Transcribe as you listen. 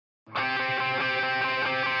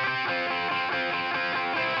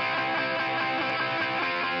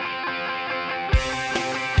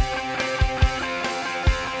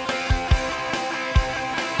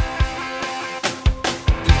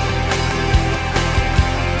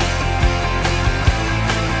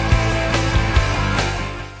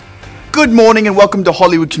Good morning and welcome to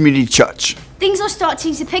Hollywood Community Church. Things are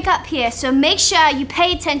starting to pick up here, so make sure you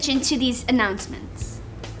pay attention to these announcements.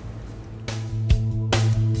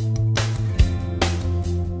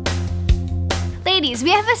 Ladies,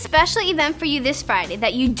 we have a special event for you this Friday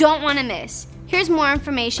that you don't want to miss. Here's more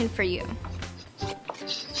information for you.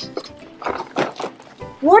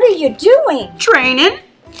 What are you doing? Training.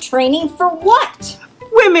 Training for what?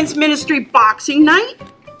 Women's Ministry Boxing Night.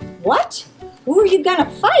 What? Who are you gonna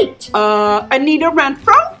fight? Anita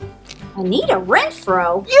Renfro? Anita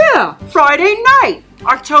Renfro? Yeah, Friday night,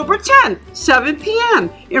 October 10th, 7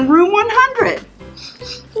 p.m. in room 100.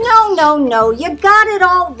 No, you got it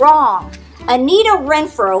all wrong. Anita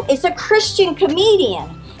Renfro is a Christian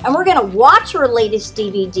comedian, and we're gonna watch her latest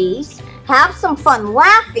DVDs, have some fun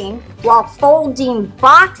laughing while folding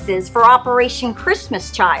boxes for Operation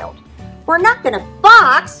Christmas Child. We're not gonna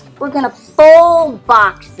box, we're gonna fold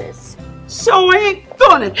boxes. So I ain't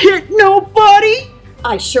gonna hit nobody?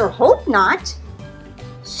 I sure hope not.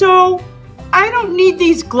 So I don't need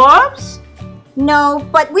these gloves? No,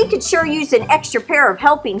 but we could sure use an extra pair of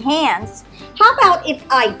helping hands. How about if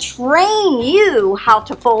I train you how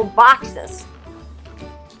to fold boxes?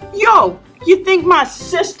 Yo, you think my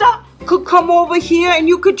sister could come over here and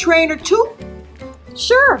you could train her too?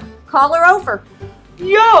 Sure, call her over.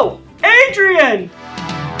 Yo, Adrian!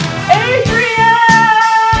 Adrian!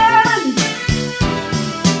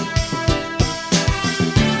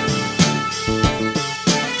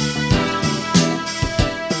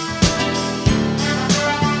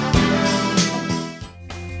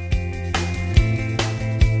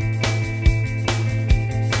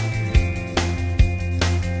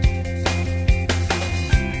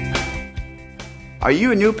 Are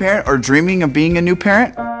you a new parent or dreaming of being a new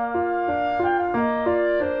parent?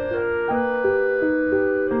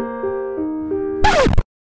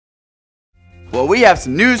 Well, we have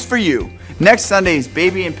some news for you. Next Sunday is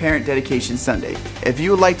Baby and Parent Dedication Sunday. If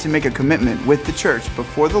you would like to make a commitment with the church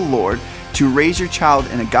before the Lord to raise your child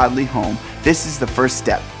in a godly home, this is the first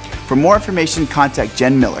step. For more information, contact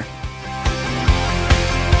Jen Miller.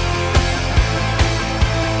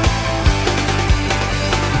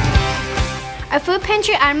 Our food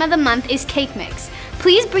pantry item of the month is cake mix.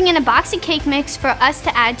 Please bring in a box of cake mix for us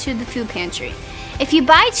to add to the food pantry. If you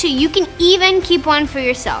buy 2, you can even keep 1 for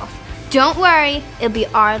yourself. Don't worry, it'll be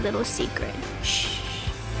our little secret. Shh.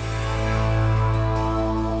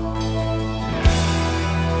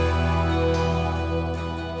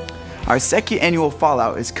 Our second annual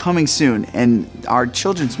Fallout is coming soon, and our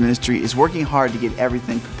children's ministry is working hard to get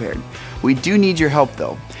everything prepared. We do need your help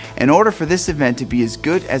though. In order for this event to be as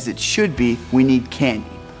good as it should be, we need candy.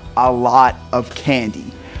 A lot of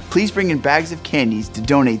candy. Please bring in bags of candies to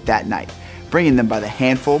donate that night. Bring in them by the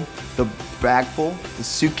handful, the bagful, the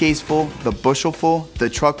suitcaseful, the bushelful, the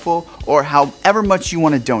truckful, or however much you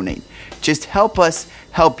want to donate. Just help us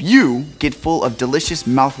help you get full of delicious,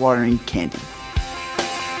 mouth-watering candy.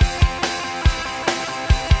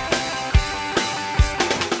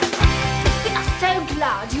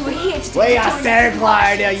 You were here to We are so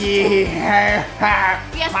glad that you here.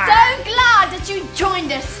 We are so glad that you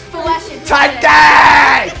joined us for worship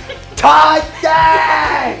Today!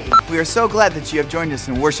 Today! We are so glad that you have joined us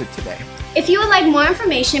in worship today. If you would like more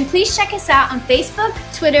information, please check us out on Facebook,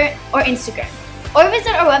 Twitter, or Instagram. Or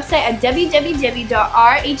visit our website at www.rhcc.org.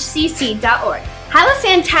 Have a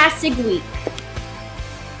fantastic week.